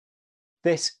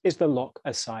This is The Lock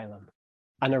Asylum,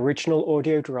 an original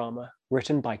audio drama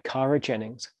written by Cara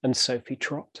Jennings and Sophie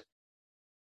Trott.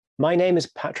 My name is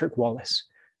Patrick Wallace,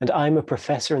 and I'm a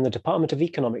professor in the Department of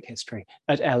Economic History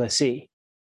at LSE.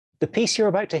 The piece you're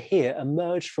about to hear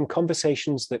emerged from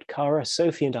conversations that Cara,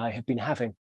 Sophie, and I have been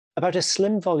having about a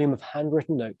slim volume of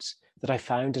handwritten notes that I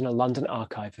found in a London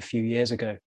archive a few years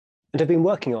ago, and have been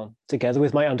working on together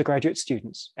with my undergraduate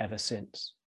students ever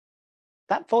since.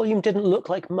 That volume didn't look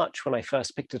like much when I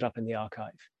first picked it up in the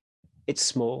archive. It's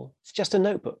small, it's just a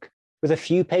notebook, with a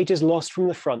few pages lost from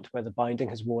the front where the binding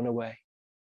has worn away.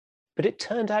 But it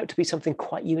turned out to be something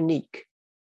quite unique.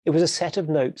 It was a set of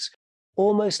notes,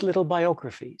 almost little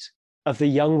biographies, of the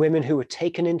young women who were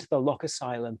taken into the Lock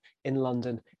Asylum in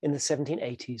London in the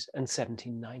 1780s and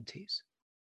 1790s.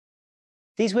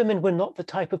 These women were not the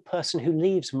type of person who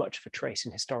leaves much of a trace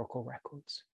in historical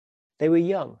records. They were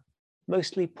young,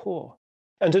 mostly poor,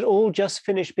 and had all just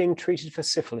finished being treated for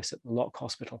syphilis at the Lock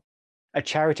Hospital, a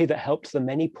charity that helped the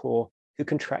many poor who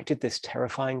contracted this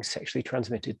terrifying sexually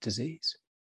transmitted disease.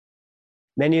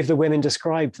 Many of the women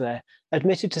described there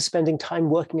admitted to spending time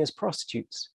working as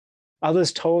prostitutes.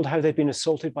 Others told how they'd been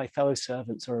assaulted by fellow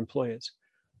servants or employers,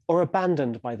 or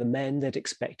abandoned by the men they'd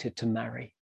expected to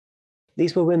marry.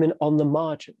 These were women on the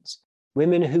margins,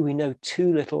 women who we know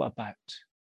too little about.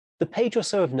 The page or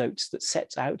so of notes that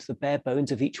sets out the bare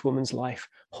bones of each woman's life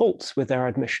halts with their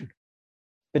admission.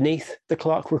 Beneath, the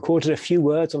clerk recorded a few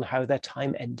words on how their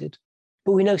time ended,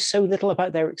 but we know so little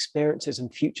about their experiences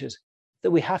and futures that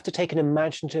we have to take an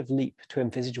imaginative leap to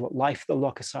envisage what life at the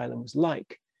Lock Asylum was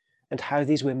like and how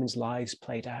these women's lives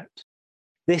played out.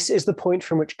 This is the point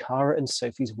from which Cara and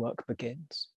Sophie's work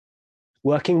begins.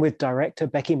 Working with director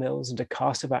Becky Mills and a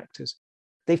cast of actors,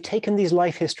 they've taken these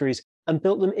life histories and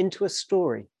built them into a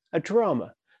story, a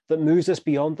drama that moves us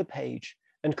beyond the page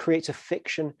and creates a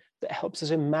fiction that helps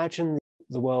us imagine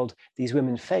the world these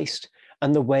women faced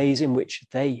and the ways in which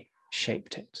they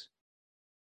shaped it.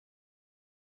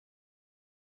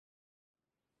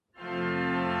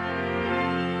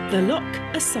 The Lock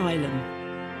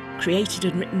Asylum, created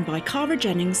and written by Cara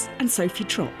Jennings and Sophie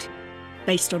Trott,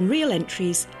 based on real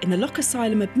entries in the Lock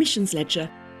Asylum admissions ledger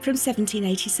from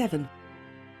 1787.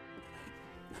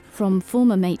 From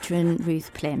former matron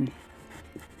Ruth Plim.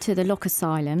 To the Lock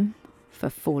Asylum for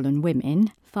Fallen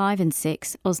Women, 5 and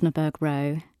 6 Osnaburg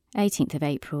Row, 18th of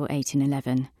April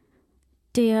 1811.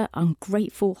 Dear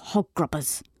ungrateful hog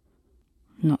grubbers.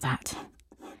 Not that.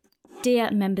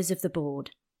 Dear members of the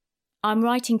board, I'm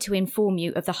writing to inform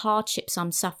you of the hardships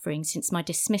I'm suffering since my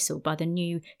dismissal by the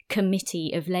new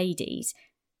Committee of Ladies.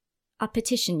 I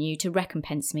petition you to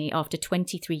recompense me after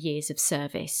 23 years of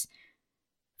service.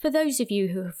 For those of you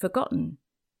who have forgotten,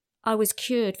 I was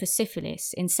cured for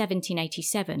syphilis in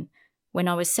 1787 when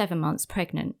I was 7 months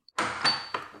pregnant.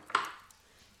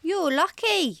 You're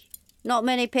lucky. Not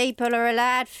many people are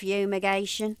allowed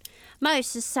fumigation.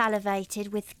 Most are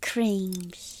salivated with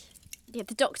creams. Yeah,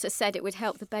 the doctor said it would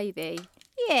help the baby.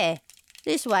 Yeah,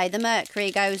 this way the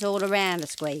mercury goes all around the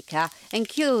squeaker and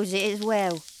cures it as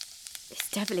well.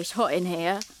 It's devilish hot in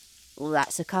here. Well,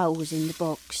 that's the coals in the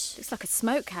box. Looks like a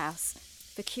smokehouse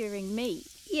for curing meat.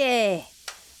 Yeah,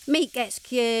 meat gets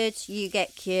cured, you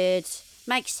get cured.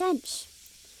 Makes sense.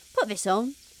 Put this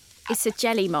on. It's a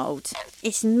jelly mould.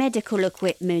 It's medical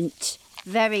equipment.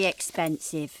 Very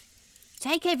expensive.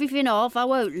 Take everything off, I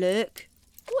won't look.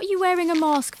 What are you wearing a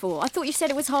mask for? I thought you said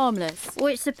it was harmless. Well,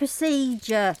 it's a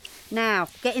procedure. Now,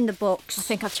 get in the box. I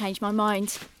think I've changed my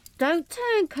mind. Don't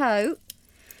turn coat.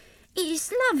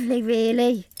 It's lovely,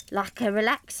 really. Like a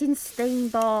relaxing steam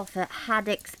bath at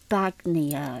Haddock's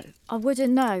Bagnio. I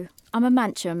wouldn't know. I'm a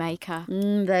mantua maker.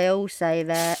 They all say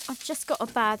that. I've just got a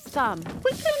bad thumb.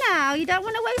 Quickly now, you don't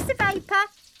want to waste the vapour.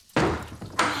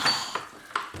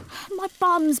 My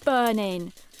bum's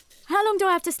burning. How long do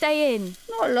I have to stay in?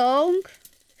 Not long.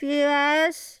 Few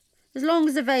hours. As long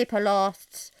as the vapour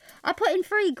lasts. I put in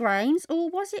 3 grains, or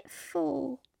was it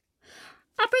 4?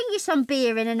 I'll bring you some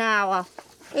beer in an hour.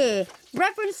 Here,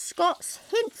 Reverend Scott's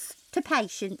Hints to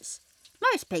Patience.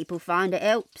 Most people find it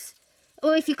helps.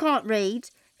 Or if you can't read,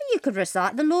 you could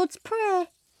recite the Lord's Prayer.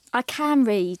 I can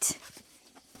read.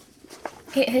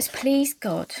 It has pleased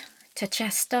God to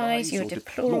chastise your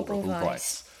deplorable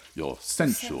vice, your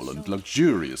sensual and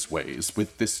luxurious ways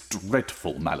with this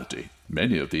dreadful malady.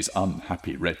 Many of these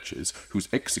unhappy wretches, whose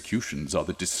executions are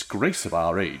the disgrace of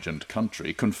our age and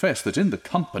country, confess that in the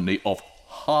company of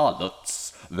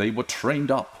harlots they were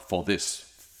trained up for this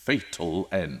fatal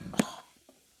end.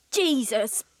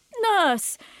 Jesus!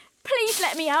 Nurse! Please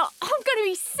let me out. I'm going to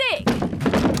be sick.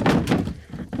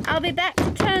 I'll be back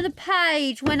to turn the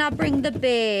page when I bring the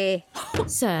beer.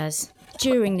 Sirs,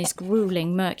 During this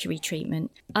gruelling mercury treatment,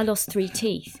 I lost 3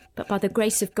 teeth, but by the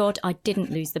grace of God, I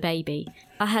didn't lose the baby.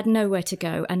 I had nowhere to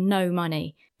go and no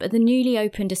money, but the newly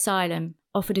opened asylum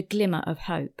offered a glimmer of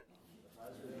hope.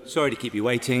 Sorry to keep you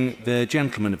waiting. The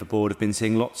gentlemen of the board have been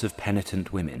seeing lots of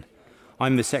penitent women.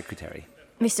 I'm the secretary.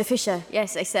 Mr. Fisher,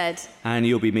 yes, they said. And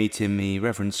you'll be meeting me,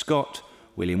 Reverend Scott,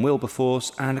 William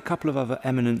Wilberforce, and a couple of other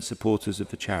eminent supporters of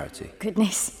the charity.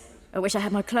 Goodness, I wish I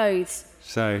had my clothes.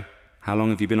 So, how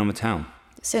long have you been on the town?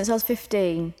 Since I was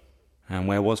 15. And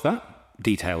where was that?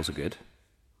 Details are good.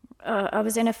 I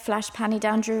was in a flash panny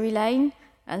down Drury Lane,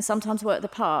 and sometimes worked the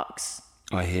parks.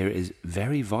 I hear it is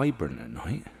very vibrant at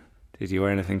night. Did you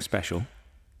wear anything special?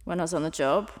 When I was on the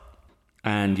job.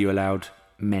 And you allowed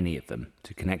many of them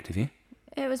to connect with you?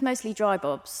 It was mostly dry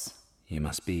bobs. You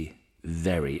must be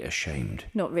very ashamed.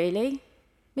 Not really.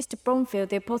 Mr. Bromfield,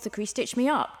 the apothecary, stitched me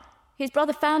up. His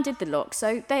brother founded the lock,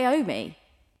 so they owe me.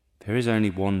 There is only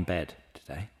one bed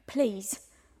today. Please.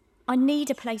 I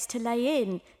need a place to lay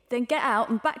in, then get out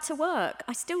and back to work.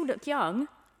 I still look young.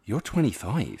 You're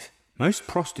 25. Most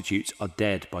prostitutes are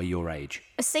dead by your age.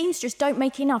 A seamstress don't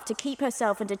make enough to keep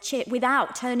herself and a chip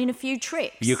without turning a few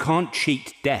tricks. You can't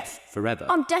cheat death forever.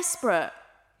 I'm desperate.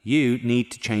 You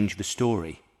need to change the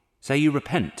story. Say you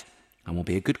repent and will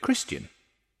be a good Christian.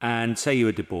 And say you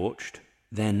are debauched,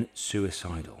 then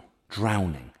suicidal,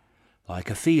 drowning. Like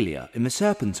Ophelia in the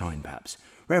Serpentine, perhaps.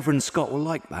 Reverend Scott will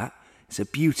like that. It's a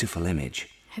beautiful image.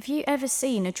 Have you ever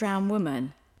seen a drowned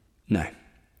woman? No.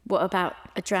 What about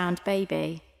a drowned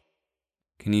baby?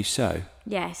 Can you sew?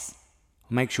 Yes.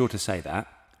 I'll make sure to say that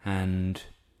and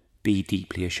be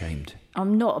deeply ashamed.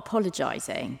 I'm not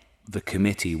apologising. The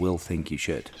committee will think you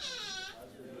should.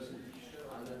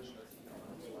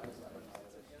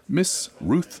 Miss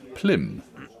Ruth Plim,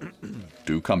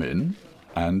 do come in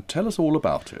and tell us all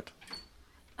about it.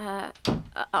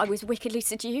 I was wickedly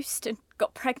seduced and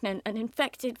got pregnant and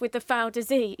infected with the foul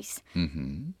disease.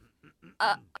 Mm-hmm.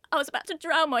 I was about to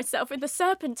drown myself in the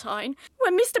Serpentine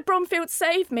when Mr. Bromfield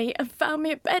saved me and found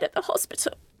me a bed at the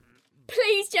hospital.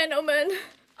 Please, gentlemen,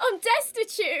 I'm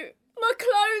destitute. My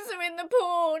clothes are in the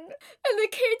pawn and the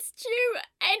kid's due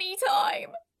any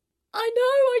time. I know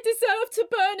I deserve to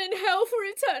burn in hell for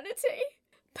eternity,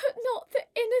 but not the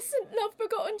innocent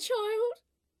love-begotten child.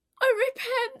 I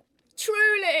repent,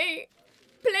 truly.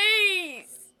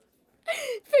 Please,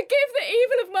 forgive the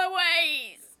evil of my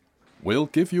ways. We'll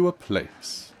give you a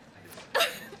place.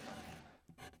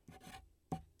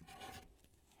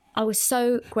 I was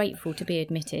so grateful to be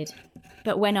admitted,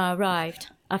 but when I arrived,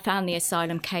 I found the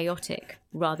asylum chaotic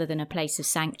rather than a place of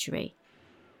sanctuary.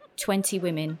 20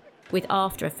 women, with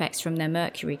after effects from their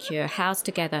mercury cure, housed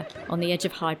together on the edge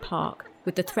of Hyde Park,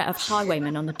 with the threat of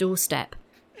highwaymen on the doorstep.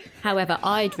 However,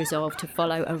 I'd resolved to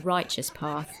follow a righteous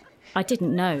path. I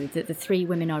didn't know that the 3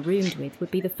 women I roomed with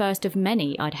would be the first of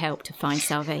many I'd helped to find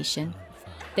salvation.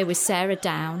 There was Sarah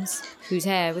Downs, whose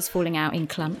hair was falling out in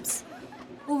clumps.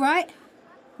 All right.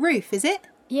 Ruth, is it?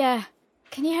 Yeah.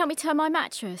 Can you help me turn my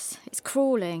mattress? It's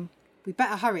crawling. We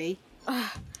better hurry.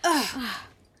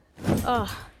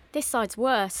 This side's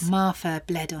worse. Martha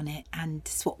bled on it and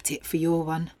swapped it for your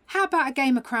one. How about a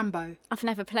game of Crambo? I've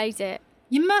never played it.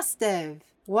 You must have.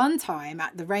 One time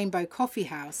at the Rainbow Coffee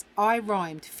House, I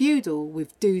rhymed feudal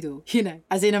with doodle,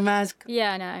 as in a man's...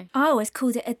 Yeah, I know. I always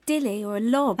called it a dilly or a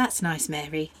lob. That's nice,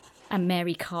 Mary. And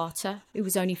Mary Carter, who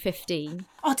was only 15.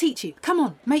 I'll teach you. Come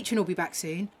on, Matron will be back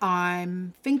soon.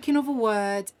 I'm thinking of a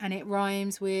word and it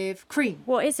rhymes with cream.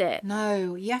 What is it?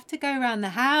 No, you have to go around the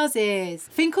houses.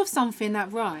 Think of something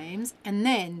that rhymes and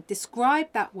then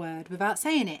describe that word without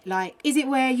saying it. Like, is it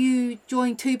where you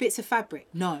join 2 bits of fabric?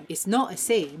 No, it's not a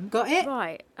seam. Got it?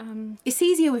 Right, It's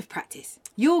easier with practice.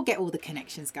 You'll get all the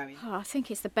connections going. Oh, I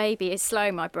think it's the baby. It's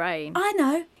slowing my brain. I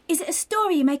know. Is it a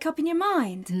story you make up in your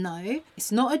mind? No,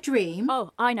 it's not a dream.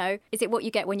 Oh, I know. Is it what you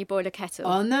get when you boil a kettle?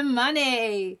 On the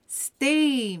money.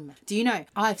 Steam. Do you know,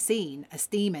 I've seen a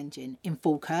steam engine in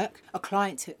Falkirk. A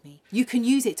client took me. You can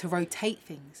use it to rotate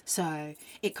things. So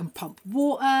it can pump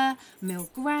water, mill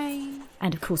grain.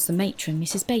 And of course the matron,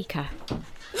 Mrs. Baker.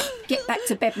 Get back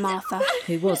to bed, Martha.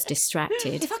 Who was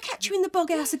distracted. If I catch you in the bog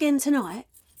house again tonight,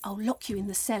 I'll lock you in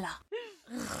the cellar.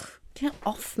 Get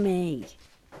off me.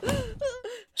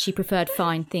 She preferred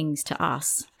fine things to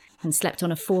us and slept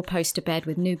on a 4-poster bed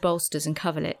with new bolsters and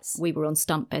coverlets. We were on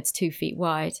stump beds 2 feet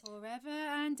wide. Forever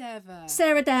and ever.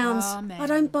 Sarah Downs, Amen. I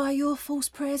don't buy your false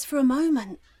prayers for a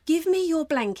moment. Give me your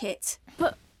blanket.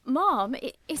 But, Mum,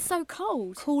 it's so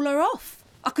cold. Cool her off.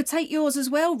 I could take yours as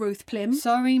well, Ruth Plim.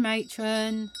 Sorry,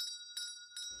 Matron.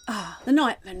 The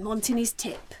nightman wanting his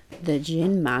tip. The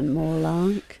gin man, more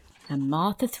like. And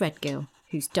Martha Threadgill,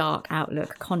 whose dark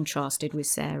outlook contrasted with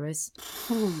Sarah's.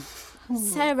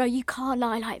 Sarah, you can't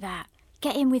lie like that.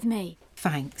 Get in with me.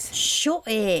 Thanks. Shut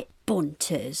it,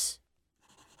 bunters.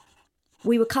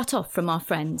 We were cut off from our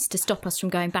friends to stop us from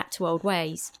going back to old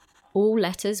ways. All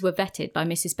letters were vetted by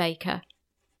Mrs. Baker.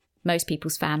 Most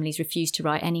people's families refused to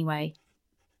write anyway.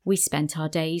 We spent our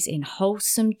days in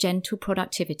wholesome, gentle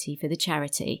productivity for the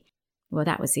charity. Well,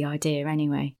 that was the idea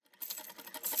anyway.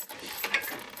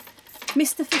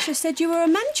 Mr. Fisher said you were a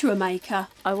mantua maker.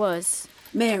 I was.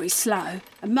 Mary's slow,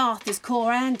 and Martha's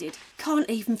core-handed. Can't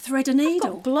even thread a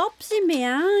needle. Got blobs in me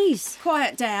eyes.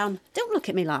 Quiet down. Don't look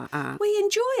at me like that. We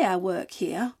enjoy our work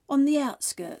here, on the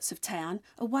outskirts of town,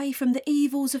 away from the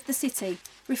evils of the city.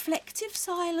 Reflective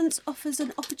silence offers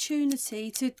an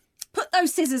opportunity to... Put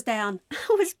those scissors down.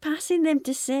 I was passing them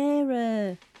to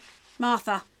Sarah.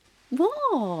 Martha.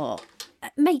 What?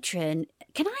 Matron,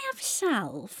 can I have a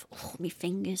salve? Oh, my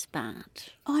finger's bad.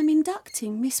 I'm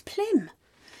inducting Miss Plim.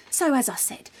 So, as I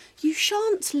said, you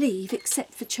shan't leave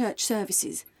except for church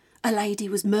services. A lady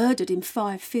was murdered in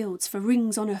 5 Fields for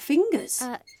rings on her fingers.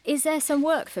 Is there some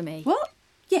work for me? What?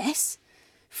 Yes.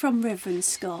 From Reverend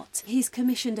Scott. He's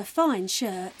commissioned a fine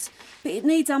shirt, but it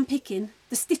needs unpicking.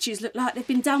 The stitches look like they've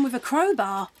been done with a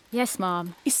crowbar. Yes,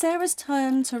 ma'am. It's Sarah's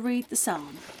turn to read the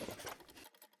psalm.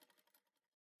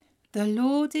 The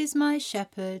Lord is my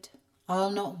shepherd,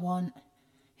 I'll not want.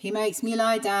 He makes me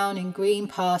lie down in green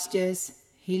pastures.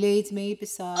 He leads me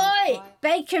beside... Oi!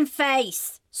 Bacon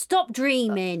face! Stop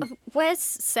dreaming. Where's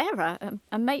Sarah,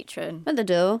 a matron? At the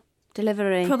door.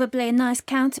 Delivery. Probably a nice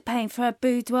counterpane for her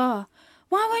boudoir.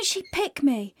 Why won't she pick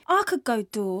me? I could go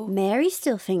door. Mary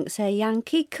still thinks her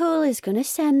Yankee cool is going to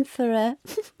send for her.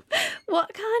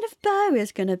 What kind of beau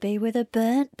is going to be with a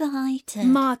burnt biter?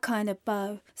 My kind of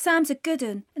beau. Sam's a good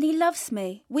un, and he loves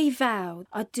me. We vowed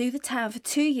I'd do the town for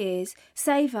 2 years,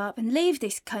 save up and leave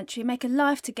this country and make a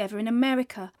life together in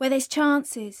America, where there's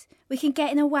chances. We can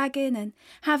get in a wagon and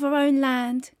have our own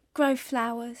land, grow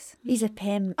flowers. He's a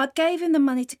pimp. I gave him the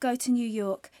money to go to New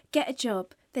York, get a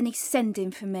job, then he's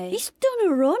sending for me. He's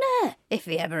done a runner, if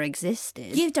he ever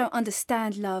existed. You don't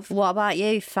understand, love. What about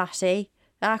you, fatty?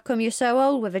 How come you're so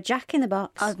old with a jack in the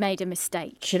box? I've made a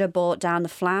mistake. Should have bought down the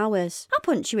flowers. I'll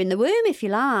punch you in the womb if you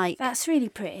like. That's really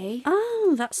pretty.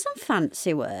 Oh, that's some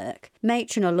fancy work.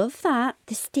 Matron will love that.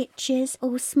 The stitches,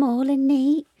 all small and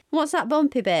neat. What's that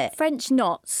bumpy bit? French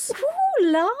knots. Ooh,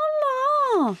 la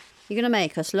la. You're going to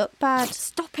make us look bad.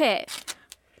 Stop it.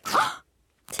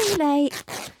 Too late.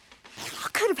 I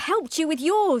could have helped you with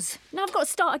yours. Now I've got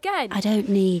to start again. I don't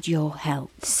need your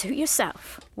help. Suit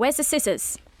yourself. Where's the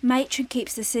scissors? Matron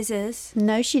keeps the scissors.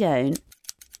 No, she don't.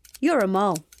 You're a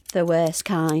mole, the worst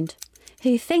kind,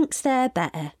 who thinks they're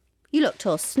better. You looked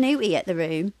all snooty at the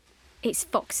room. It's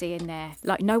foxy in there,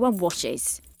 like no one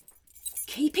washes.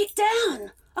 Keep it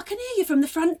down. I can hear you from the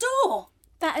front door.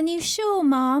 That a new shawl,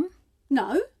 Mum?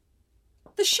 No.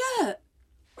 The shirt.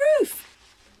 Ruth,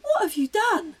 what have you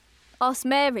done? Ask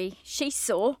Mary. She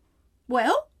saw.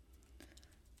 Well?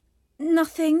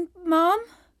 Nothing, Mum.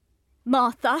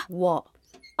 Martha. What?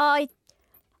 I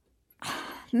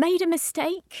made a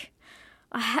mistake.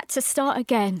 I had to start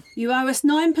again. You owe us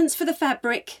 9p for the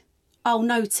fabric. I'll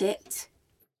note it.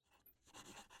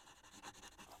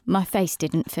 My face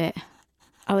didn't fit.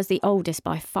 I was the oldest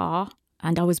by far,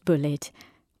 and I was bullied.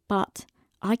 But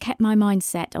I kept my mind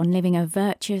set on living a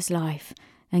virtuous life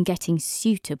and getting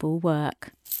suitable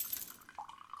work.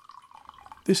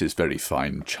 This is very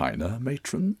fine china,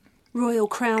 matron. Royal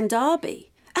Crown Derby.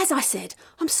 As I said,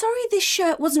 I'm sorry this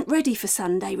shirt wasn't ready for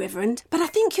Sunday, Reverend, but I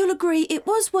think you'll agree it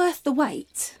was worth the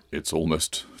wait. It's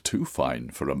almost too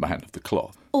fine for a man of the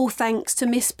cloth. All thanks to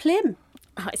Miss Plim.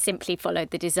 I simply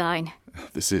followed the design.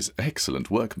 This is excellent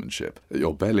workmanship.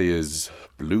 Your belly is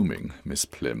blooming, Miss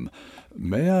Plim.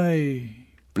 May I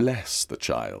bless the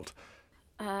child?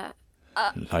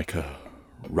 Like a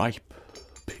ripe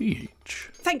peach.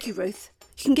 Thank you, Ruth.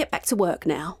 You can get back to work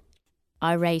now.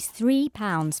 I raised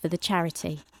 £3 for the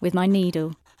charity with my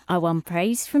needle. I won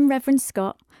praise from Reverend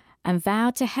Scott and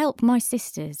vowed to help my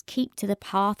sisters keep to the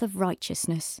path of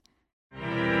righteousness.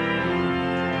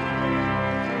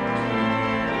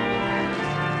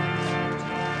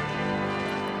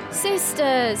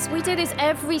 Sisters, we do this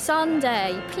every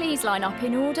Sunday. Please line up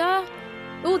in order.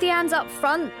 All the Anns up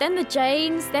front, then the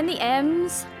Janes, then the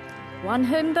M's. 1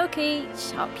 hymn book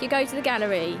each. Up you go to the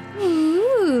gallery.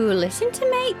 Ooh, listen to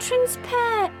Matron's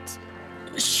pet.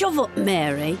 Shove up,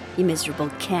 Mary, you miserable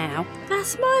cow.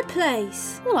 That's my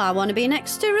place. Well, I want to be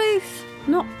next to Ruth,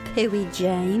 not Pooey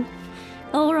Jane.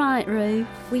 All right, Ruth.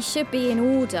 We should be in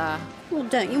order. Well,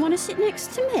 don't you want to sit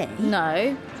next to me?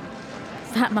 No.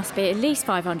 That must be at least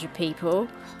 500 people.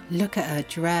 Look at her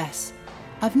dress.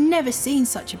 I've never seen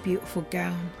such a beautiful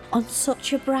gown. On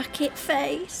such a bracket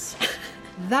face.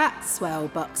 That swell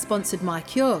buck sponsored my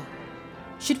cure.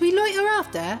 Should we loiter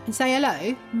after and say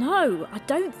hello? No, I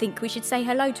don't think we should say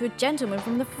hello to a gentleman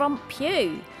from the front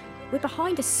pew. We're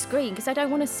behind a screen because they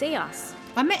don't want to see us.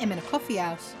 I met him in a coffee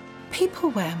house. People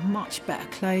wear much better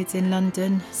clothes in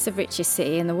London. It's the richest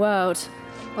city in the world.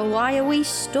 Well, why are we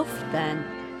stuffed then?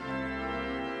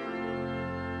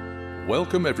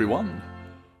 Welcome, everyone.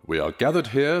 We are gathered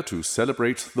here to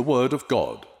celebrate the Word of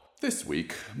God. This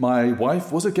week, my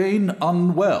wife was again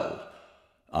unwell.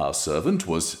 Our servant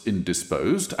was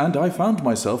indisposed, and I found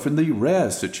myself in the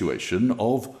rare situation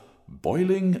of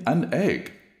boiling an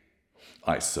egg.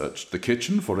 I searched the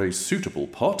kitchen for a suitable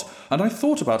pot, and I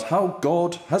thought about how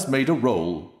God has made a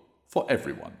role for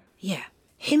everyone. Yeah,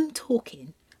 him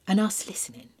talking and us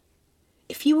listening.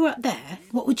 If you were up there,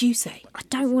 what would you say? I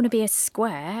don't want to be a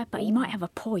square, but he might have a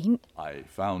point. I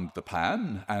found the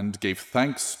pan and gave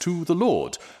thanks to the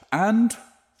Lord, and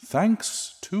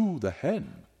thanks to the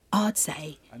hen. I'd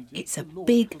say it's a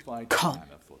big con.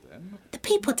 The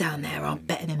people down there aren't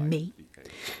better than me.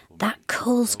 That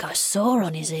cull's got a sore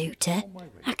on his hooter.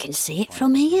 I can see it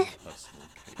from here.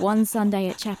 One Sunday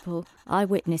at chapel, I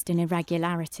witnessed an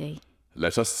irregularity.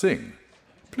 Let us sing.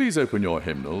 Please open your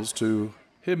hymnals to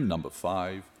hymn number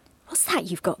 5. What's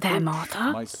that you've got there,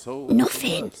 Martha? My soul.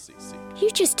 Nothing. You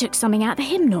just took something out of the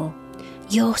hymnal.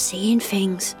 You're seeing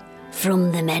things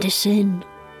from the medicine.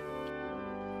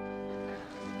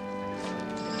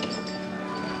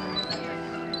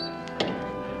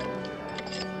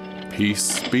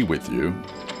 Peace be with you.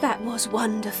 That was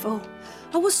wonderful.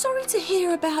 I was sorry to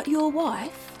hear about your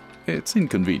wife. It's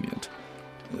inconvenient.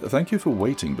 Thank you for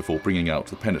waiting before bringing out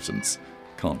the penitents.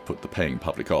 Can't put the paying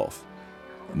public off.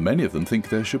 Many of them think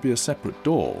there should be a separate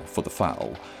door for the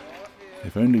fowl.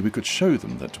 If only we could show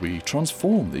them that we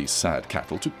transform these sad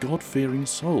cattle to God-fearing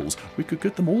souls, we could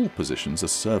get them all positions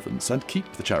as servants and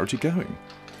keep the charity going.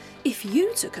 If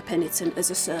you took a penitent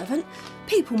as a servant,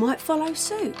 people might follow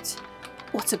suit.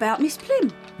 What about Miss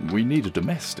Plim? We need a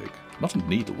domestic, not a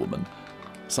needlewoman.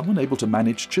 Someone able to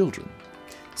manage children.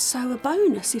 So a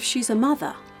bonus if she's a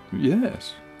mother.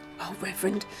 Yes. Oh,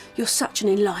 Reverend, you're such an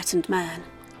enlightened man.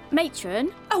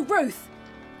 Matron? Oh, Ruth,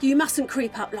 you mustn't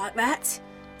creep up like that.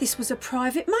 This was a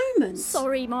private moment.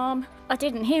 Sorry, Mom. I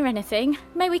didn't hear anything.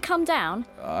 May we come down?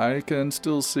 I can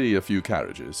still see a few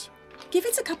carriages. Give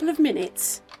it a couple of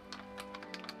minutes.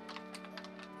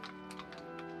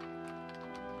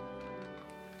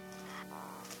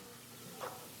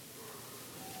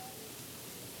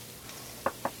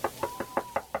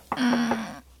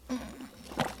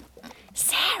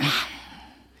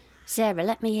 Sarah,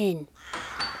 let me in.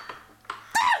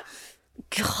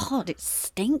 God, it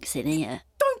stinks in here.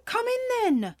 Don't come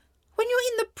in then. When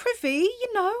you're in the privy,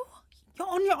 you know, you're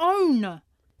on your own.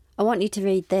 I want you to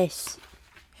read this.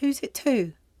 Who's it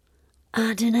to?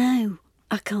 I don't know.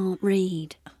 I can't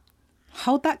read.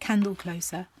 Hold that candle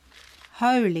closer.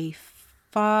 Holy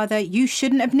Father, you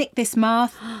shouldn't have nicked this,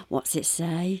 Marth. What's it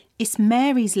say? It's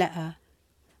Mary's letter.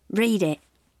 Read it.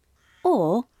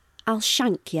 Or I'll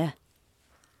shank you.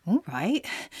 All right.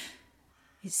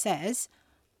 It says,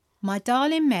 "My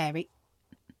darling Mary."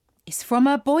 It's from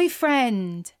her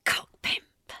boyfriend. Cock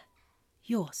pimp.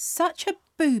 You're such a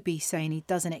booby saying he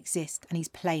doesn't exist and he's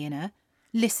playing her.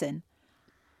 Listen.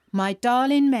 "My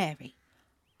darling Mary,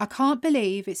 I can't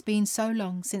believe it's been so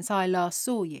long since I last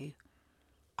saw you.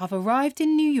 I've arrived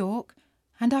in New York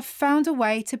and I've found a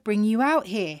way to bring you out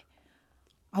here.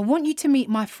 I want you to meet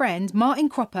my friend Martin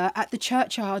Cropper at the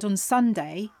churchyard on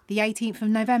Sunday, the 18th of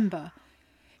November.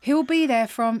 He'll be there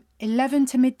from 11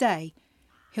 to midday.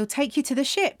 He'll take you to the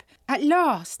ship. At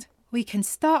last, we can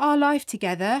start our life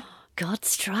together. God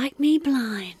strike me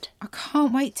blind. I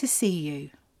can't wait to see you.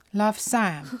 Love,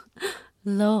 Sam."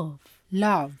 Love.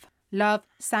 Love. Love,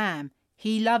 Sam.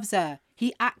 He loves her.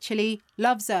 He actually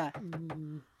loves her.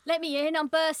 Let me in, I'm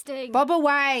bursting. Bob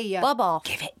away. Bob off.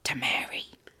 Give it to Mary.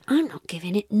 I'm not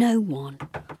giving it no one.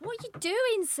 What are you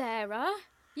doing, Sarah?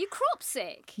 You crop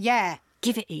sick? Yeah.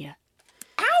 Give it here.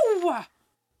 Ow!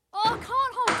 Oh, I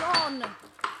can't hold on.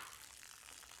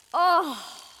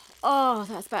 Oh,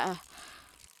 that's better.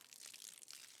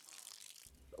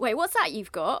 Wait, what's that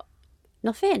you've got?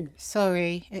 Nothing.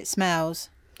 Sorry, it smells.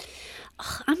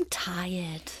 Oh, I'm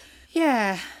tired.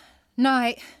 Yeah.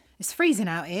 Night. It's freezing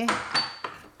out here.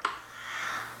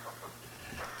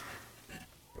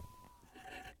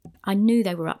 I knew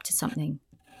they were up to something,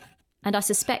 and I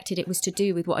suspected it was to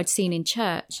do with what I'd seen in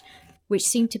church, which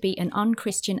seemed to be an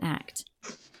unchristian act.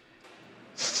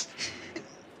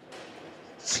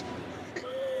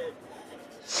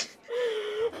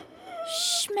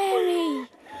 Mary.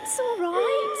 It's all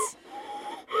right.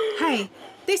 Hey,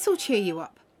 this'll cheer you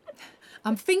up.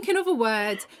 I'm thinking of a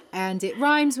word and it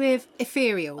rhymes with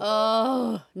ethereal.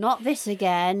 Oh, not this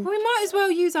again. Well, we might as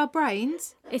well use our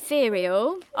brains.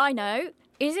 Ethereal. I know.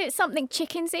 Is it something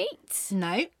chickens eat?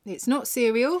 No, it's not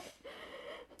cereal.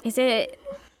 Is it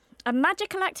a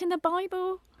magical act in the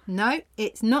Bible? No,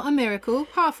 it's not a miracle.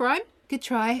 Half rhyme. Good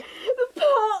try. The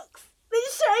pox!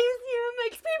 It shames you and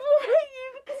makes people hate you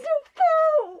because you're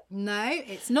foul! No,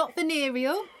 it's not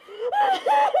venereal.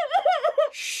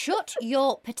 Shut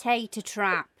your potato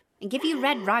trap and give your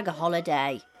red rag a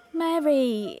holiday.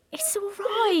 Mary, it's all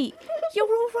right. You're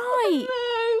all right.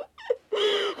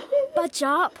 No! Budge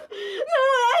up. No,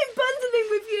 I ain't bundling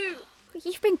with you!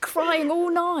 You've been crying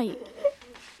all night.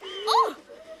 Oh!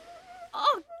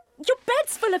 Oh, your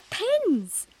bed's full of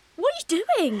pins. What are you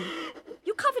doing?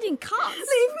 You're covered in cuts.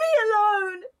 Leave me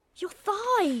alone! Your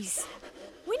thighs.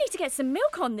 We need to get some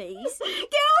milk on these.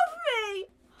 Get off me!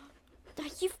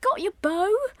 You've got your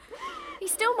bow. He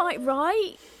still might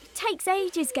write. It takes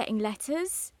ages getting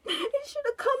letters. It should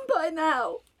have come by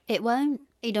now. It won't.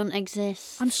 He don't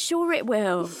exist. I'm sure it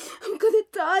will. I'm gonna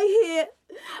die here.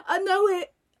 I know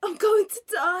it. I'm going to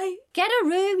die. Get a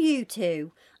room, you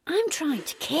two. I'm trying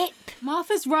to kip.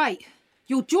 Martha's right.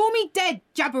 You'll jaw me dead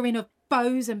jabbering of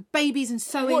bows and babies and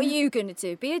sewing. What are you going to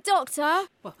do? Be a doctor?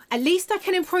 Well, at least I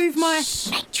can improve my...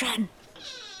 Matron!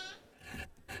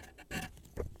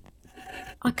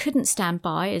 I couldn't stand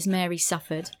by as Mary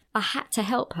suffered. I had to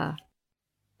help her.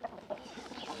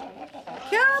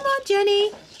 Come on,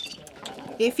 Jenny.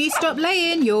 If you stop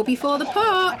laying, you'll be for the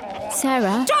pot.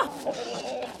 Sarah?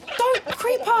 Don't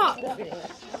creep up.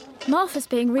 Martha's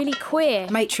being really queer.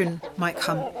 Matron might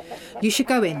come. You should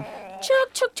go in.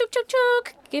 Chug, chug, chug, chug,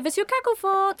 chug. Give us your cackle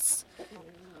farts.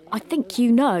 I think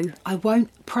you know. I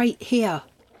won't prate here.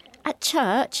 At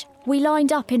church, we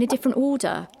lined up in a different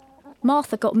order.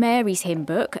 Martha got Mary's hymn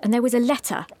book and there was a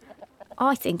letter.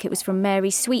 I think it was from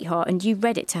Mary's sweetheart and you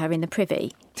read it to her in the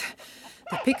privy.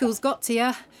 The pickle's got to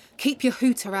you. Keep your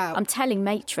hooter out. I'm telling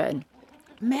Matron.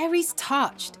 Mary's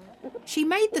touched. She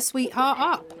made the sweetheart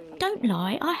up. Don't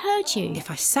lie, I heard you.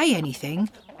 If I say anything,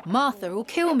 Martha will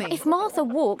kill me. If Martha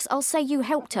walks, I'll say you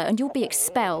helped her and you'll be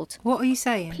expelled. What are you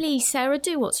saying? Please, Sarah,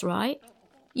 do what's right.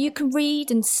 You can read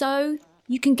and sew.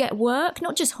 You can get work,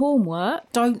 not just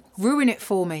homework. Don't ruin it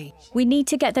for me. We need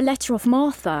to get the letter off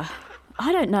Martha.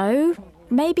 I don't know.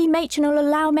 Maybe Matron will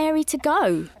allow Mary to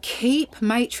go. Keep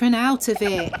Matron out of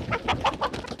it.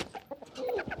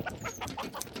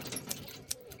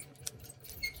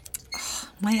 Oh,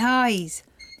 my eyes.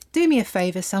 Do me a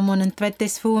favour, someone, and thread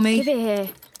this for me. Give it here.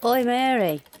 Oi,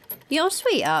 Mary. Your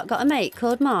sweetheart got a mate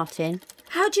called Martin.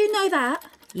 How do you know that?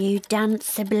 You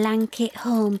dance a blanket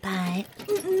hornpipe.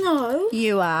 No.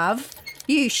 You have.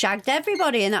 You shagged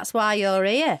everybody and that's why you're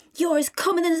here. You're as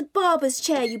common as a barber's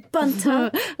chair, you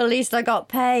bunter. At least I got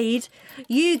paid.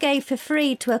 You gave for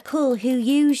free to a cull who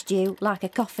used you like a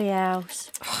coffee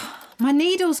house. My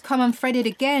needle's come unthreaded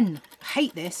again. I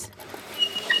hate this.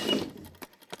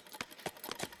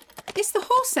 It's the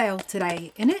horse sale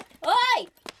today, isn't it? Oi!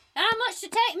 How much to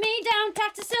take me down,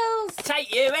 Tattersalls?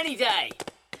 Take you any day.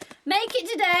 Make it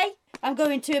today. I'm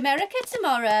going to America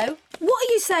tomorrow. What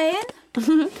are you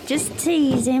saying? Just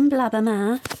teasing,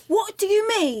 Blabbermouth. What do you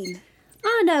mean?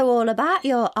 I know all about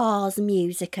your Ars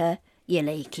Musica, you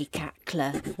leaky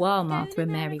cackler. While Martha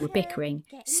and Mary were bickering,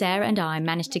 Sarah and I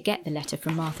managed to get the letter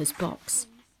from Martha's box.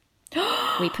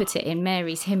 We put it in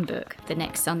Mary's hymn book the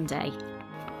next Sunday.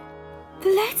 The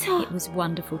letter? It was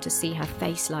wonderful to see her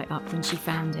face light up when she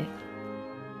found it.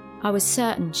 I was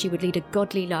certain she would lead a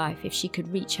godly life if she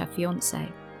could reach her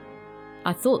fiancé.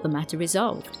 I thought the matter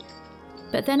resolved.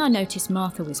 But then I noticed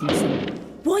Martha was missing.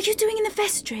 What are you doing in the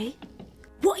vestry?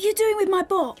 What are you doing with my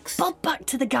box? Bob back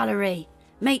to the gallery.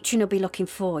 Matron will be looking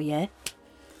for you.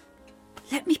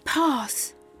 Let me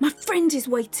pass. My friend is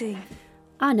waiting.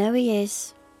 I know he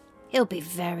is. He'll be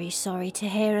very sorry to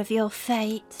hear of your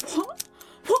fate.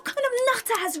 What kind of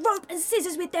nutter has rope and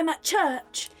scissors with them at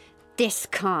church? This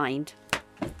kind.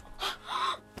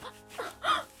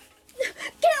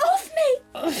 Get off me!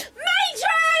 Matron!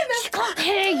 She can't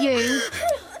hear you.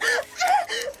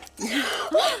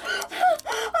 Oh,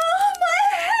 my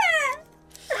hair!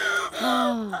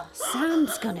 Oh,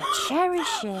 Sam's gonna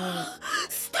cherish it.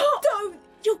 Stop! Don't!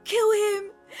 You'll kill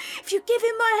him. If you give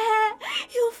him my hair,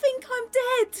 he'll think I'm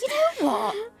dead. You know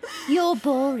what? You're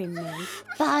boring me.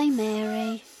 Bye,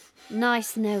 Mary.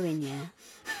 Nice knowing you.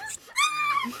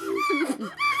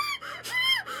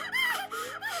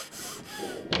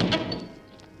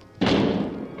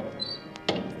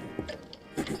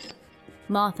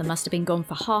 Martha must have been gone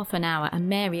for half an hour and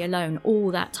Mary alone all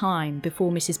that time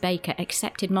before Mrs. Baker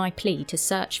accepted my plea to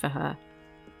search for her.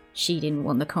 She didn't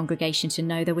want the congregation to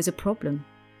know there was a problem.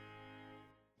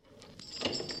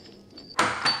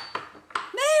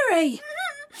 Mary!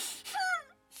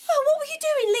 Oh, what were you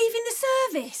doing leaving the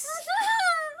service?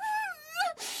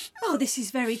 Oh, this is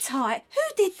very tight. Who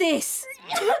did this?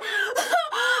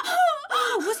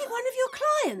 Oh, was it one of your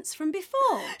clients from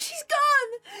before? She's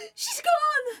gone! She's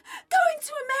gone! Going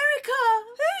to America!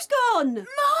 Who's gone?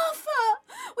 Martha!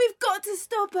 We've got to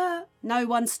stop her. No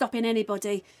one's stopping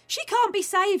anybody. She can't be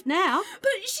saved now.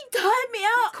 But she tied me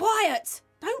up. Quiet!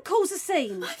 Don't cause a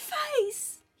scene. My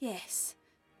face. Yes.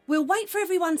 We'll wait for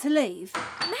everyone to leave.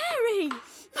 Mary!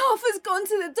 Martha's gone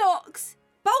to the docks.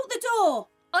 Bolt the door.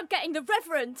 I'm getting the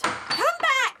Reverend. Come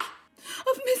back!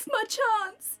 I've missed my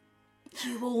chance.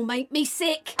 You all make me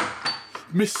sick.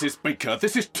 Mrs. Baker,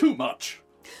 this is too much.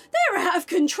 They're out of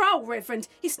control, Reverend.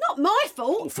 It's not my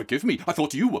fault. Oh, forgive me. I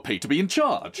thought you were paid to be in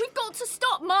charge. We've got to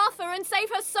stop Martha and save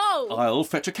her soul. I'll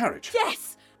fetch a carriage.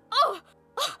 Yes. Oh,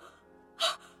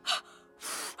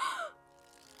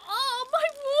 my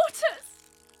waters.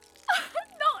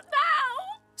 Not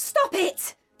now. Stop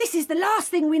it. This is the last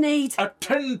thing we need.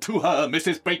 Attend to her,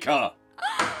 Mrs. Baker.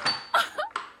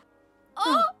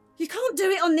 Oh, you can't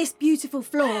do it on this beautiful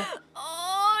floor.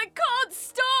 Oh, I can't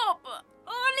stop.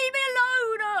 Oh, leave me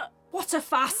alone. What a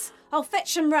fuss. I'll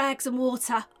fetch some rags and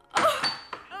water.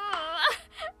 I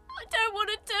don't want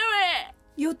to do it.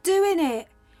 You're doing it.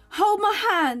 Hold my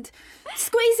hand.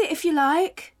 Squeeze it if you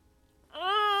like.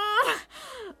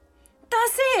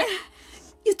 That's it.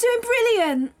 You're doing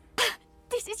brilliant.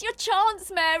 This is your chance,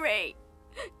 Mary.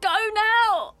 Go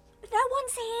now. No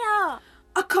one's here.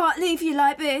 I can't leave you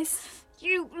like this.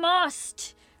 You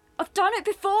must. I've done it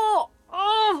before.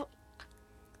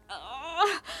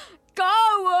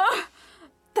 Go.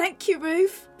 Thank you,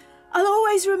 Ruth. I'll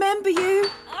always remember you.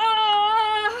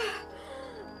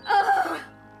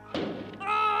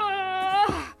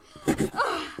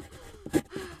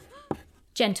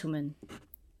 Gentlemen,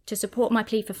 to support my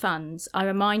plea for funds, I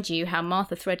remind you how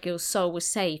Martha Threadgill's soul was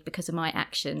saved because of my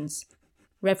actions.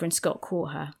 Reverend Scott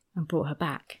caught her and brought her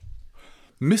back.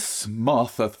 Miss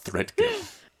Martha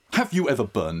Threadgill, have you ever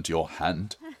burned your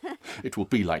hand? It will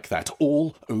be like that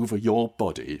all over your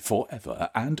body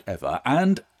forever and ever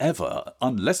and ever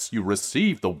unless you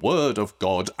receive the word of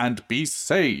God and be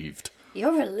saved.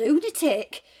 You're a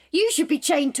lunatic. You should be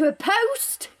chained to a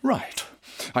post. Right.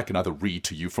 I can either read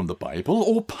to you from the Bible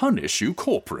or punish you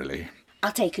corporally.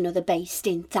 I'll take another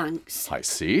basting, thanks. I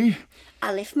see.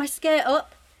 I'll lift my skirt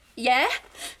up. Yeah?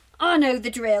 I know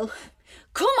the drill.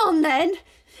 Come on then.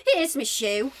 Here's my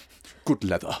shoe. Good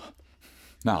leather.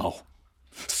 Now,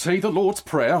 say the Lord's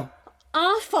Prayer.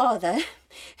 Our Father,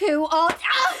 who art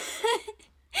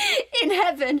in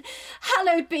heaven,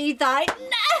 hallowed be thy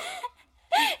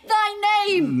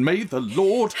name. May the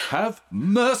Lord have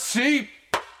mercy.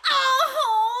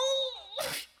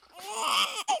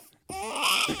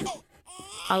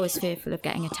 I was fearful of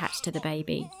getting attached to the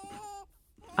baby.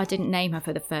 I didn't name her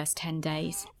for the first 10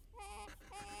 days.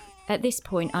 At this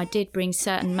point, I did bring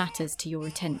certain matters to your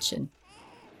attention.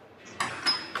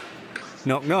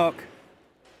 Knock, knock.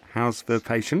 How's the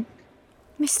patient?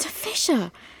 Mr.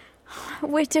 Fisher,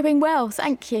 we're doing well,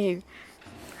 thank you.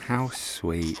 How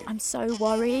sweet. I'm so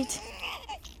worried.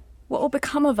 What will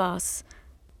become of us?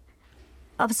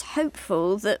 I was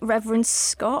hopeful that Reverend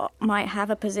Scott might have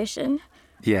a position.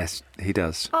 Yes, he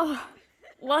does. Oh,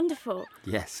 wonderful.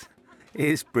 Yes.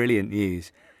 It's brilliant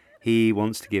news. He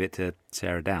wants to give it to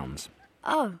Sarah Downs.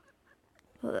 Oh,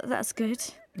 well, that's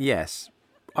good. Yes,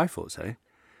 I thought so.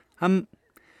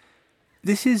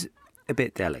 This is a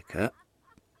bit delicate.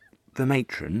 The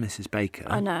matron, Mrs. Baker...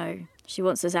 I know. She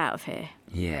wants us out of here.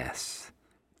 Yes.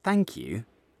 Thank you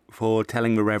for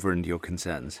telling the Reverend your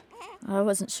concerns. I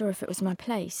wasn't sure if it was my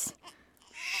place.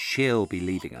 She'll be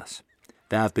leaving us.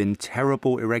 There have been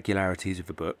terrible irregularities of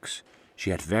the books.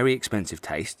 She had very expensive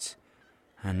tastes.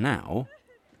 And now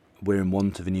we're in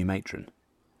want of a new matron.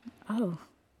 Oh,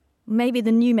 maybe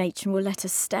the new matron will let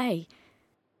us stay.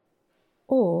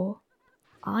 Or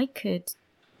I could...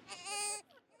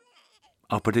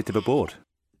 I'll put it to the board.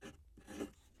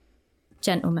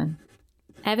 Gentlemen,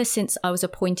 ever since I was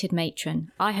appointed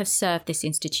matron, I have served this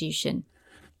institution,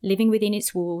 living within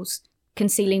its walls,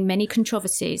 concealing many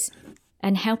controversies,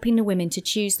 and helping the women to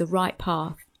choose the right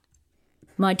path.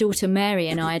 My daughter Mary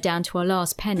and I are down to our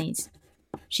last pennies.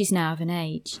 She's now of an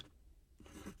age.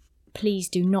 Please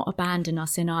do not abandon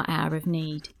us in our hour of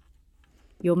need.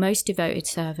 Your most devoted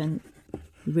servant,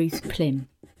 Ruth Plim.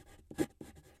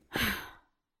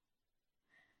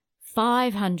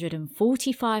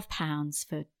 £545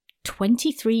 for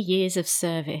 23 years of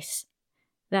service.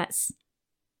 That's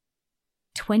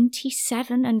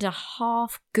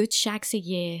 27.5 good shags a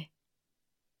year.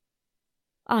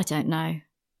 I don't know.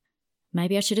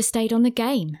 Maybe I should have stayed on the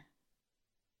game.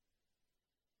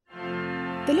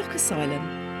 The Lock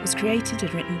Asylum was created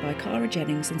and written by Cara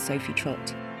Jennings and Sophie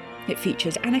Trott. It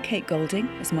featured Anna Kate Golding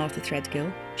as Martha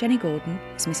Threadgill, Jenny Gordon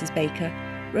as Mrs Baker,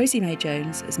 Rosie May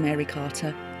Jones as Mary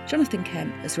Carter, Jonathan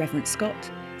Kemp as Reverend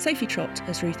Scott, Sophie Trott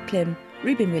as Ruth Plim,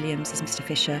 Reuben Williams as Mr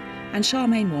Fisher, and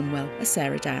Charmaine Wanwell as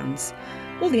Sarah Downs.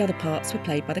 All the other parts were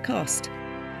played by the cast.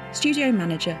 Studio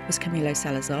manager was Camilo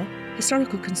Salazar,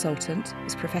 historical consultant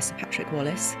was Professor Patrick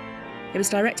Wallace. It was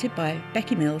directed by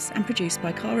Becky Mills and produced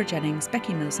by Cara Jennings,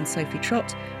 Becky Mills and Sophie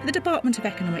Trott for the Department of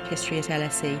Economic History at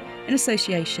LSE in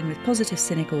association with Positive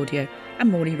Cynic Audio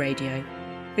and Morley Radio.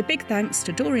 With big thanks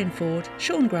to Dorian Ford,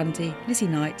 Sean Grundy, Lizzie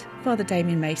Knight, Father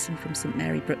Damien Mason from St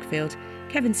Mary Brookfield,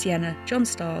 Kevin Sienna, John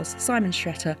Stars, Simon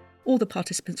Shretter, all the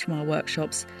participants from our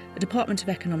workshops, the Department of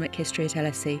Economic History at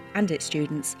LSE and its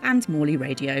students, and Morley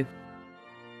Radio.